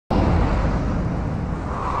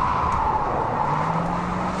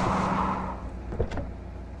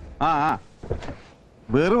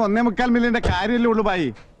വെറും 1.25 മില്യന്റെ കാര്യമല്ലേ ഉള്ളു ബായി.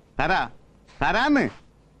 തരാന്ന്.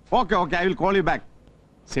 Okay I will call you back.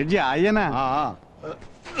 സെഡ്ജി ആയനാ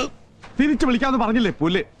തിരിച്ചു വിളിക്കാന്ന് പറഞ്ഞില്ലേ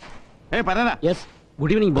പുല്ല്. പറയാ. Yes,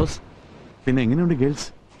 good evening boss. പിന്നെ എങ്ങനെയുണ്ട് girls?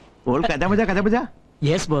 All കജാമജ?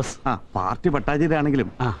 Yes boss. Party പട്ടാജിയുടെ ആണെങ്കിലും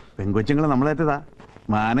പെങ്കൊച്ചുങ്ങളെ നമ്മളേറ്റതാ.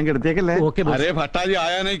 മാനം കെടുത്തിയേക്കല്ലേ.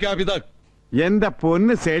 എന്റെ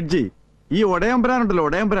പൊന്ന് സേഡ്ജി, ഈ ഒടയമ്പരാനുണ്ടല്ലോ,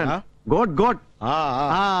 ഒടയമ്പരാൻ ഗോഡ്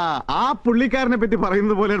ആ പുള്ളിക്കാരനെ പറ്റി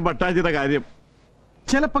പറയുന്നത് പോലെയാണ് ഭട്ടാജിയുടെ കാര്യം.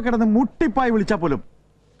 ചിലപ്പോ കിടന്ന് മുട്ടിപ്പായി വിളിച്ചാ പോലും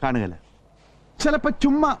കാണുകയല്ല. ചിലപ്പോ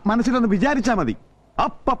ചുമ്മാ മനസ്സിലൊന്ന് വിചാരിച്ചാ മതി,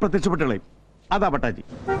 അപ്പ പ്രത്യക്ഷപ്പെട്ടുകളയും. അതാ ഭട്ടാജി.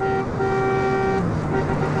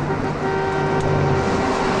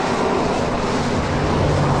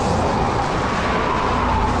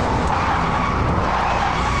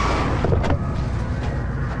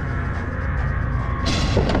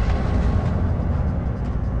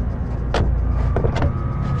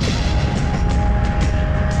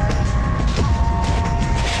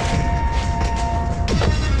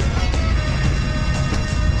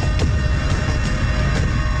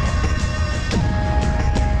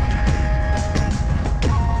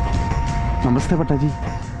 नमस्ते भट्टाजी.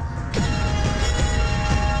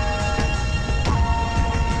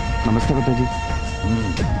 नमस्ते Bhattaji.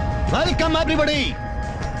 Welcome everybody.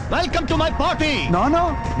 Welcome to my party. No,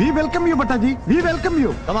 we welcome you Bhattaji. We welcome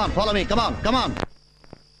you. Come on, follow me. Come on.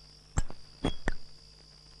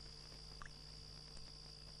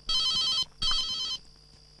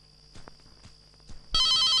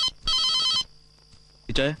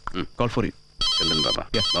 Ichaya, call for you. Chandan Baba.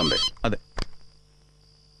 Yeah, Bombay. Ade.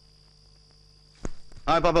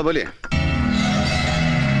 हाँ पापा बोलिए.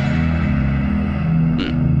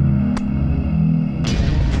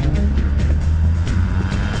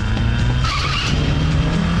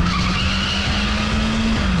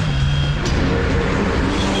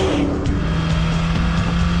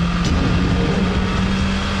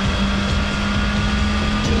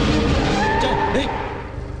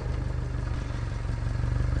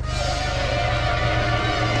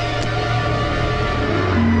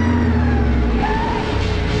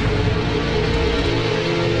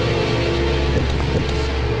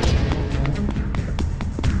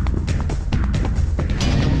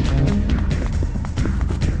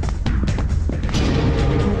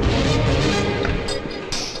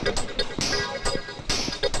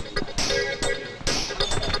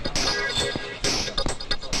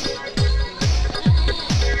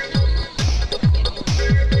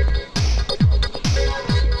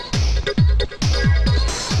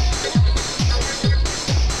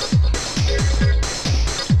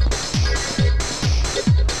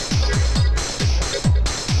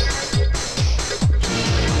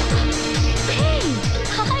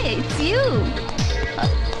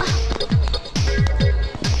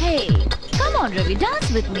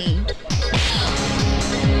 with me.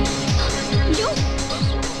 You...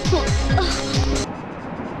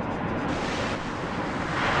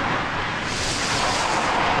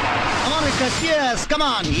 Come on, Richard. Yes, come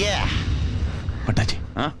on. Yeah. Pataji.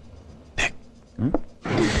 Huh? Take.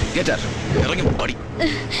 Get her. Irangi body.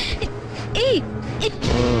 Hey.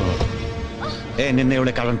 Hey, ninne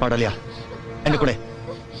ule karan padaliya. Ende kude.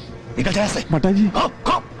 निकल जाए ऐसे। मटाजी। Go,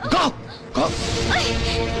 go, go, go।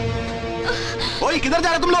 ओए किधर जा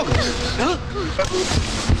रहे तुम लोग?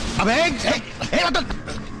 अबे, hey, रतन,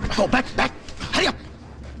 go back, back, hurry up,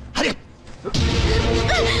 hurry up।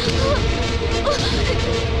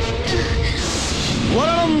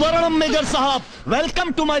 वरणम major साहब,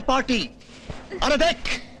 welcome to my party। अरे देख,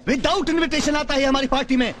 without invitation आता है हमारी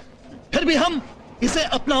पार्टी में, फिर भी हम इसे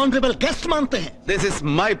अपना honorable guest मानते हैं। This is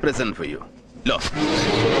my present for you। लो।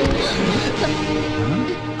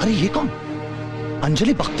 अरे ये कौन?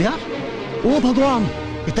 अंजलि बख्तियार? ओ भगवान,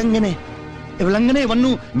 इतंगने, इवलंगने वन्नु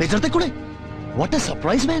मेजरते कुड़े? What a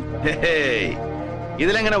surprise man! Hey,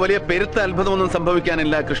 ഇതിലെങ്ങനെ വലിയ പെരുത്ത അത്ഭുതമൊന്നും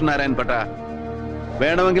സംഭവിക്കാനില്ല കൃഷ്ണനാരായൺ പട്ട.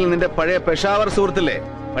 വേണമെങ്കിൽ നിന്റെ പഴയ പെഷാവർ സുഹൃത്തില്ലേ,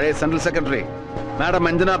 പഴയ central secretary madam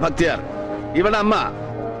Anjana Bakhtiyar, ഇവളുടെ അമ്മ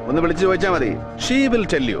ഒന്ന് വിളിച്ചു ചോദിച്ചാൽ മതി. She will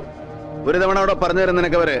tell you. ഒരു തവണ അവിടെ പറഞ്ഞു തരുന്ന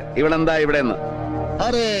നിനക്ക് അവര് ഇവളെന്താ ഇവിടെ എന്ന്.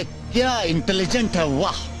 अरे क्या इंटेलिजेंट है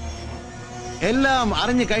वाह എല്ലാം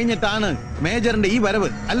അറിഞ്ഞു കഴിഞ്ഞിട്ടാണ് മേജറിന്റെ ഈ വരവ്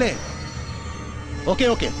അല്ലേ? ओके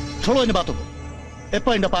ओके छोड़ो इन बातों को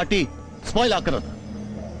एप्पा इंडा पार्टी स्पॉइल आकर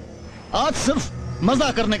आज सिर्फ मजा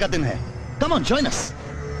करने का दिन है come on join us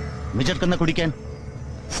major करना कुड़ी कैन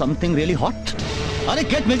समथिंग रियली हॉट अरे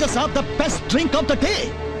गेट मेजर साहब the best drink of the day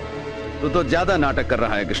तू तो ज्यादा नाटक कर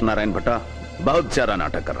रहा है कृष्णनारायण भट्टा बहुत ज्यादा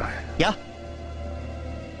नाटक कर रहा है क्या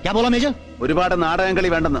क्या बोला मेजर ഒരുപാട് നാടകം കളി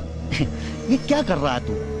വേണ്ടെന്ന് ये क्या कर रहा है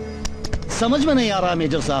तू समझ में नहीं आ रहा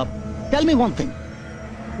मेजर साहब tell me one thing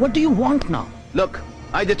What do you want now? Look,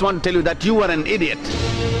 I just want to tell you that you are an idiot.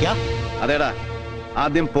 Yeah? അതേടാ,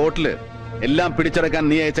 ആദ്യം പോർട്ടില് എല്ലാം പിടിച്ചെടുക്കാൻ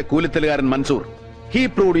നീ അയച്ച കൂലിത്തലുകാരൻ Mansoor. He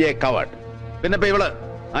proved you a coward. പിന്നെ ഇവള്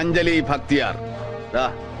അഞ്ജലി ഭക്തിയാർ.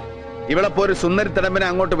 ഇവിടെ ഒരു സുന്ദരി തടമ്പിനെ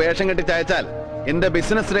അങ്ങോട്ട് വേഷം കെട്ടി ചയച്ചാൽ എന്റെ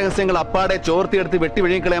ബിസിനസ് രഹസ്യങ്ങൾ അപ്പാടെ ചോർത്തിയെടുത്ത് വെട്ടി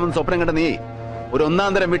വിഴുങ്ങിക്കളയാമെന്ന് സ്വപ്നം കണ്ട നീ ഒരു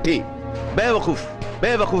ഒന്നാം തരം വിട്ടി.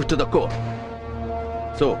 ബേവഖൂഫ് ടു ദ കോർ.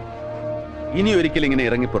 സോ ഇനി ഒരിക്കലും ഇങ്ങനെ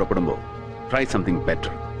ഇറങ്ങി പുറപ്പെടുമ്പോ try something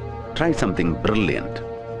better, try something brilliant.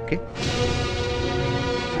 Okay?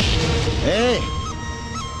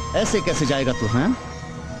 ऐसे कैसे जाएगा तू? हैं?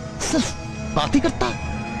 सिर्फ बात ही करता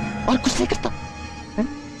और कुछ नहीं करता.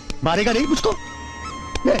 मारेगा नहीं मुझको?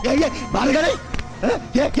 ये मारेगा नहीं?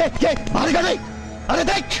 ये मारेगा नहीं? अरे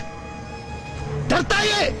देख, डरता है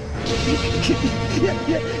ये.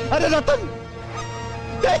 अरे रतन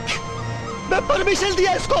देख, मैं परमिशन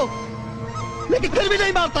दिया इसको, लेकिन फिर भी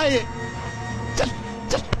नहीं मारता है ये. चल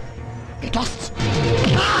चल, get lost.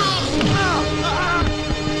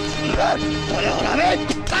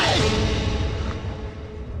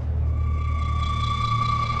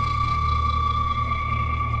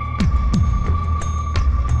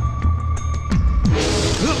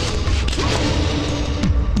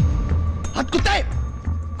 हट कुत्ते,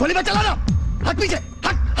 गोली मत चलाना. हट पीछे,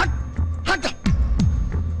 हट हट हट.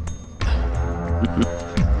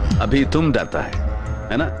 अभी तुम डरता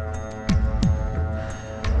है ना?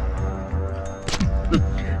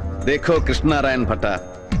 देखो കൃഷ്ണനാരായൺ ഭട്ട,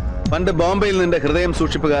 പണ്ട് ബോംബെയിൽ നിന്റെ ഹൃദയം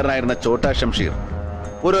സൂക്ഷിപ്പുകാരനായിരുന്ന ചോട്ടാ ഷംഷീർ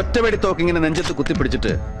ഒരു ഒറ്റവെടി തോക്കിങ്ങനെ നെഞ്ചത്ത്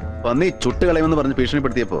കുത്തിപ്പിടിച്ചിട്ട് പന്നി ചുട്ടുകളയുമെന്ന് പറഞ്ഞ്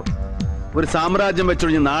ഭീഷണിപ്പെടുത്തിയപ്പോ ഒരു സാമ്രാജ്യം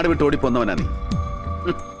വെച്ചൊഴിഞ്ഞ് നാട് വിട്ട് ഓടിപ്പോന്നവനാ നീ.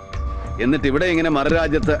 എന്നിട്ട് ഇവിടെ ഇങ്ങനെ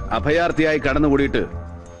മറുരാജ്യത്ത് അഭയാർത്ഥിയായി കടന്നുകൂടിയിട്ട്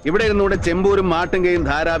ഇവിടെ ഇരുന്നൂടെ ചെമ്പൂരും മാട്ടുങ്കയും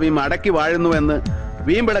ധാരാവിയും അടക്കി വാഴുന്നു എന്ന്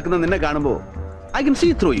വീമ്പിടക്കുന്ന നിന്നെ കാണുമ്പോ I can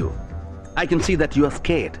see through you. I can see that you are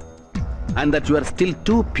scared and that you are still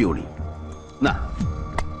too puny.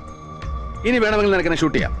 ഇനി വേണമെങ്കിൽ നിനക്കെന്നെ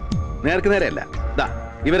ഷൂട്ട് ചെയ്യാം. നേർക്ക് നേരെയല്ല,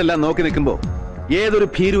 ഇവരെല്ലാം നോക്കി നിൽക്കുമ്പോ ഏതൊരു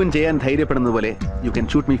ഭീരുവും ചെയ്യാൻ ധൈര്യപ്പെടുന്നത് പോലെ you can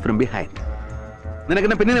shoot me from behind.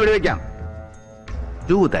 നിനക്കെന്നെ പിന്നിൽ വെടിവെക്കാം.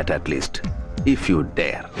 Do that at least if you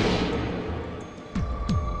dare.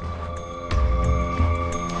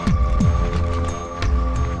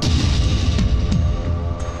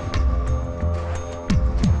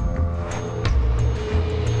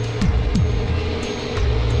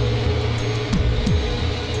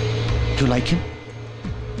 You like him?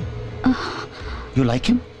 You like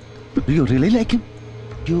him? Do you really like him?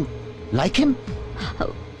 You like him?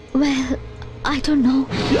 Well, I don't know.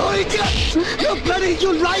 You idiot! You bloody,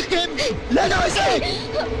 you like him! ले जाओ इसे!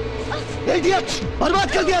 Idiot! बर्बाद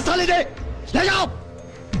कर दिया साले ने! ले जाओ!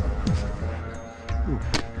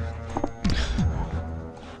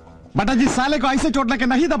 बटा जी, साले को ऐसे चोट लगे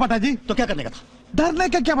नहीं था बटा जी. तो क्या करने का था? डरने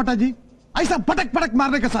का क्या बटा जी, ऐसा पटक पटक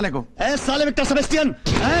मारने का साले को. ए साले विक्टर सेबेस्टियन,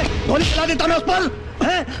 गोली चला देता मैं उस पर,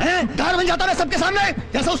 गाड़ बन जाता मैं सबके सामने,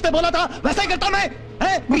 जैसा उसने बोला था वैसा ही करता मैं,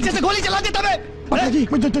 पीछे से गोली चला देता मैं. बटा जी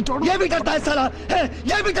मुझे छोड़ो. ये भी डरता है साला,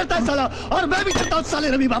 ये भी डरता है साला, और मैं भी डरता हूँ साले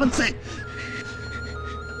रवि बामन से.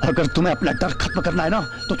 अगर तुम्हें अपना डर खत्म करना है ना,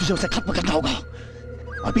 तो तुझे उसे खत्म करना होगा.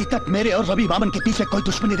 अभी तक मेरे और रवि बामन के पीछे कोई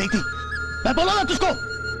दुश्मनी नहीं थी. मैं बोला ना तुझको,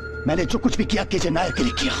 मैंने जो कुछ भी किया केजे नायर के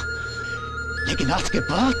लिए किया, लेकिन आज के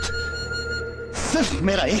बाद सिर्फ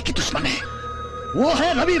मेरा एक ही दुश्मन है, वो है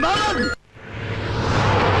रवि बामन.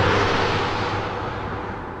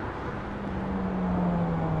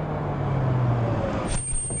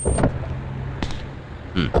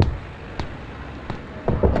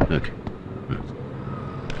 Okay.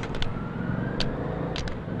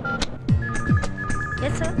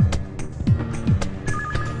 Yes, sir.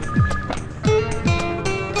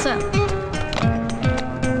 Sir.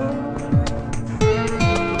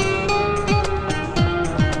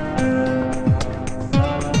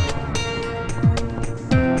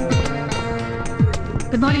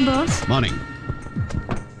 Good morning, boss. Morning.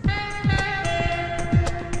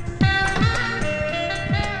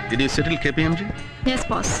 Did you settle KPMG? Yes,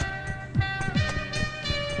 boss.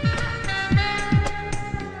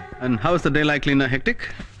 And how is the day likely in a hectic?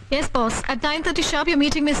 Yes, boss. At 9:30 sharp, you're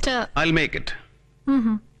meeting Mr. I'll make it.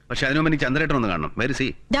 പക്ഷെ അതിനു മുമ്പ് ചന്ദ്രേട്ടൻ ഒന്ന് കാണണം. Where is he?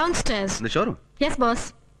 Downstairs. In the showroom? Yes, boss.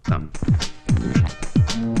 Come.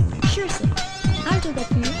 Sure, sir. I'll do that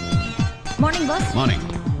for you. Morning, boss. Morning.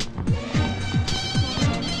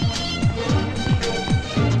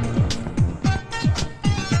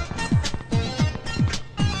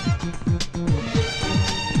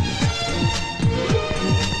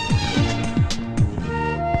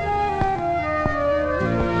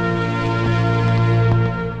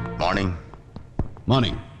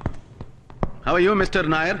 Morning. How are you, Mr.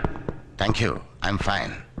 Nair? Thank you. I'm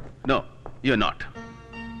fine. No, you're not.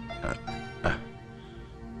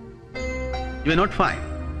 You are not fine.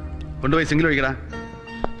 കൊണ്ടുപോയി single ഒഴിക്കടാ.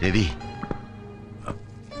 Ravi,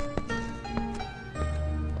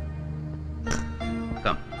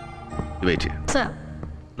 wait ചെയ്യാം. Sir.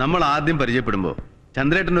 നമ്മൾ ആദ്യം പരിചയപ്പെടുമ്പോൾ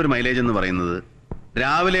ചന്ദ്രേട്ടൻ്റെ ഒരു mileage എന്ന് പറയുന്നത്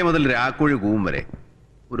രാവിലെ മുതൽ രാക്കോഴി കൂവും വരെ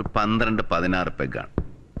ഒരു 12-16 പെഗാണ്.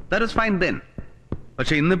 That was fine then.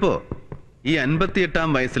 പക്ഷെ ഇന്നിപ്പോ ഈ 58-ാം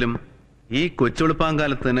വയസ്സിലും ഈ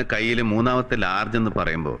കൊച്ചുളുപ്പാങ്കാലത്ത് തന്നെ കയ്യിൽ മൂന്നാമത്തെ ലാർജ് എന്ന്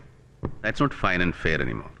പറയുമ്പോൾ that's not fine and fair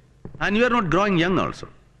anymore. And you are not growing young also.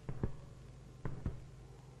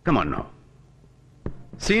 Come on no.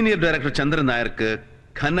 Senior director ചന്ദ്രൻ നായർക്ക്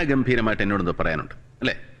ഘനഗംഭീരമായിട്ട് എന്നോടൊന്ന് പറയാനുണ്ട്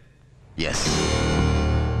അല്ലേ? യെസ്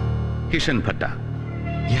കിഷൻ ഭട്ട.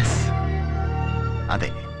 യെസ്, അതെ.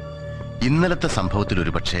 ഇന്നലത്തെ സംഭവത്തിൽ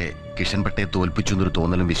ഒരുപക്ഷെ കിഷൻ ഭട്ടയെ തോൽപ്പിച്ചു എന്നൊരു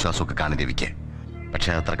തോന്നലും വിശ്വാസമൊക്കെ കാണും രവിക്ക്.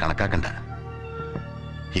 പക്ഷെ അത്ര കണക്കാക്കണ്ട.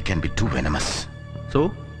 He can be to venomous.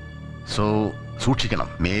 So സൂക്ഷിക്കണം.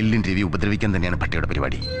 മേലിലും രവി ഉപദ്രവിക്കാൻ തന്നെയാണ് ഭട്ടയുടെ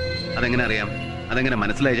പരിപാടി. അതെങ്ങനെ അറിയാം? അതെങ്ങനെ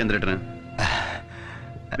മനസ്സിലായി ചന്ദ്രേട്ടന്?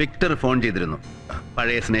 വിക്ടർ ഫോൺ ചെയ്തിരുന്നു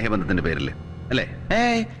പഴയ സ്നേഹബന്ധത്തിന്റെ പേരിൽ അല്ലേ?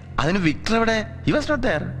 അതിന് വിക്ടർ എവിടെ? He was not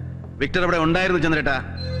there. Victor അവിടെ ഉണ്ടായിരുന്നു ചന്ദ്രേട്ടാ.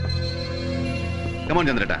 കമോൺ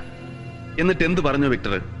ചന്ദ്രേട്ടാ. എന്നിട്ട് എന്ത് പറഞ്ഞു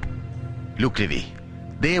Victor? Look Ravi,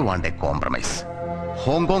 they want A compromise.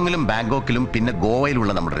 ഹോങ്കോങ്ങിലും ബാങ്കോക്കിലും പിന്നെ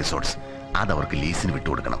ഗോവയിലുള്ള നമ്മുടെ റിസോർട്ട്സ് അതവർക്ക് ലീസിന്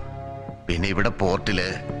വിട്ടുകൊടുക്കണം. പിന്നെ ഇവിടെ പോർട്ടില്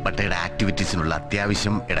ഭട്ടയുടെ ആക്ടിവിറ്റീസിനുള്ള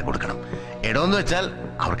അത്യാവശ്യം ഇടം കൊടുക്കണം. ഇടമെന്ന് വെച്ചാൽ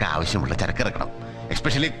അവർക്ക് ആവശ്യമുള്ള ചരക്കിറക്കണം.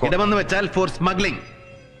 എസ്പെഷ്യലി ഇടമെന്ന് വെച്ചാൽ ഫോർ സ്മഗ്ലിംഗ്.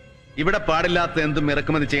 ഇവിടെ പാടില്ലാത്ത എന്തും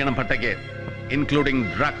ഇറക്കുമതി ചെയ്യണം ഭട്ടയ്ക്ക്, ഇൻക്ലൂഡിംഗ്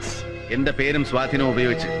ഡ്രഗ്സ്. എന്റെ പേരും സ്വാധീനവും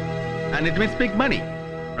ഉപയോഗിച്ച്. And it means big money,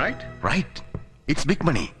 right? Right. It's big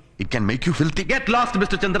money. It can make you filthy. Get lost,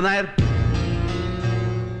 Mr. Chandra Nair.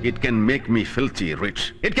 It can make me filthy rich.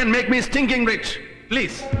 It can make me stinking rich.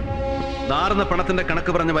 Please. നാറുന്ന പണത്തിന്റെ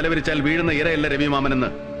കണക്ക് പറഞ്ഞ് വലവരിച്ചാൽ വീഴുന്ന ഇരയല്ല രവിമാമനെന്ന്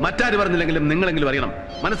മറ്റാര് പറഞ്ഞില്ലെങ്കിലും നിങ്ങളെങ്കിലും അറിയണം,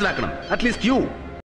 മനസ്സിലാക്കണം. At least U.